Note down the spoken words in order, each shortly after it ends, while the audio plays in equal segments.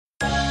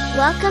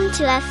Welcome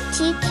to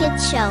FT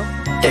Kids Show.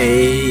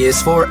 A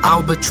is for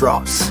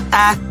albatross,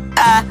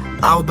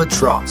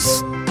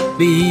 albatross.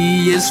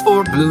 B is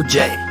for blue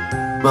jay,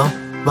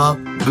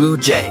 blue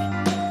jay.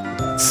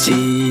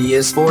 C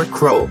is for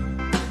crow,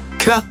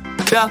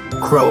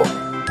 crow.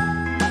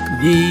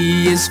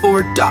 D is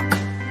for duck,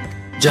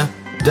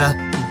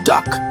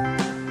 duck.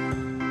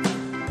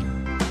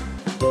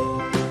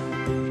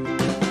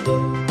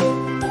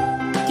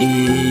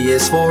 E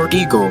is for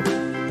eagle,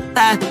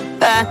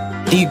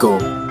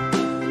 eagle.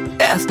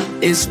 F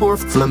is for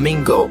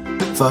flamingo,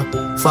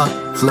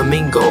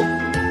 flamingo.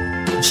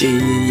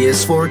 G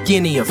is for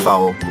guinea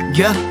fowl,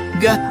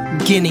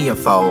 guinea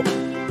fowl.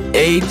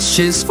 H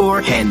is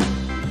for hen,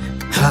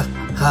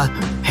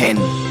 hen.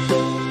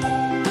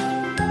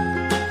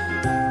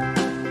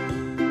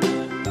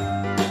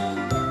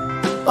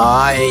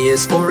 I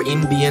is for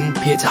Indian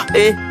pitta,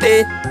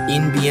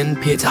 Indian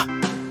pitta.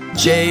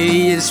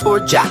 J is for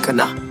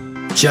jacana,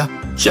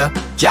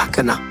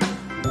 jacana.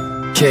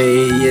 K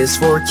is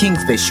for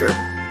kingfisher,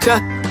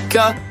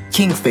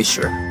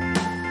 kingfisher.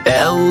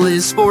 L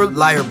is for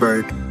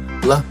lyrebird,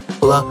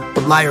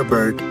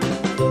 lyrebird.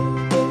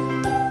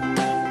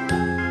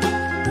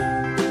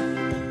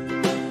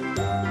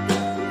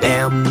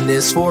 M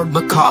is for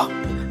macaw,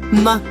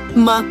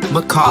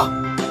 macaw.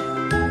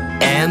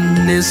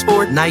 N is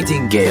for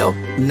nightingale,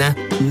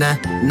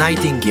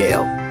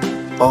 nightingale.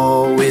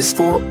 O is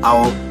for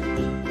owl,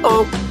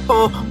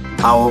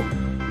 owl.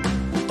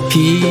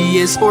 P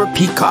is for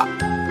peacock,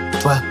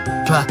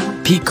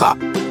 peacock.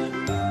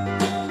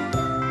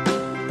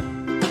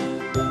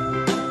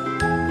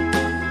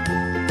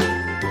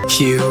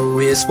 Q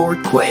is for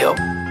quail,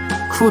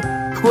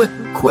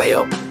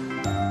 quail.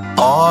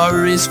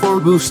 R is for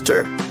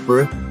rooster,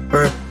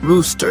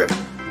 rooster.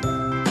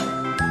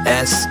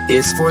 S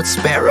is for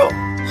sparrow,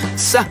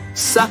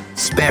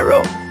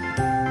 sparrow.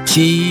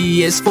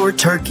 T is for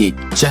turkey,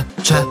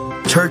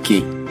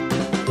 turkey.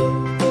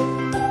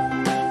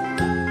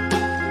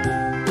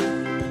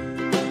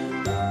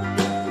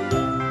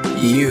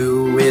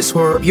 U is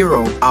for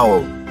Euro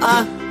owl,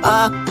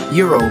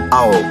 Euro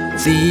owl.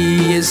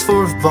 V is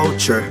for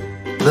vulture,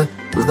 the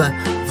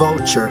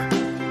vulture.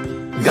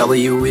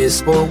 W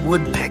is for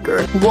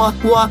woodpecker,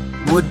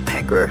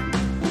 woodpecker.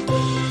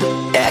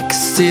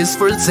 X is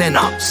for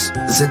xenops,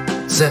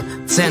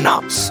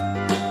 xenops.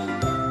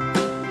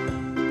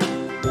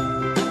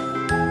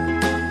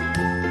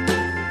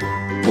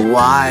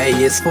 Y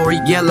is for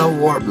yellow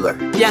warbler,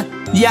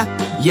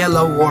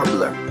 yellow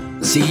warbler.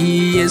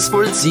 Z is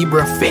for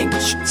zebra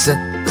finch,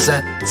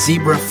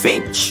 zebra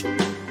finch.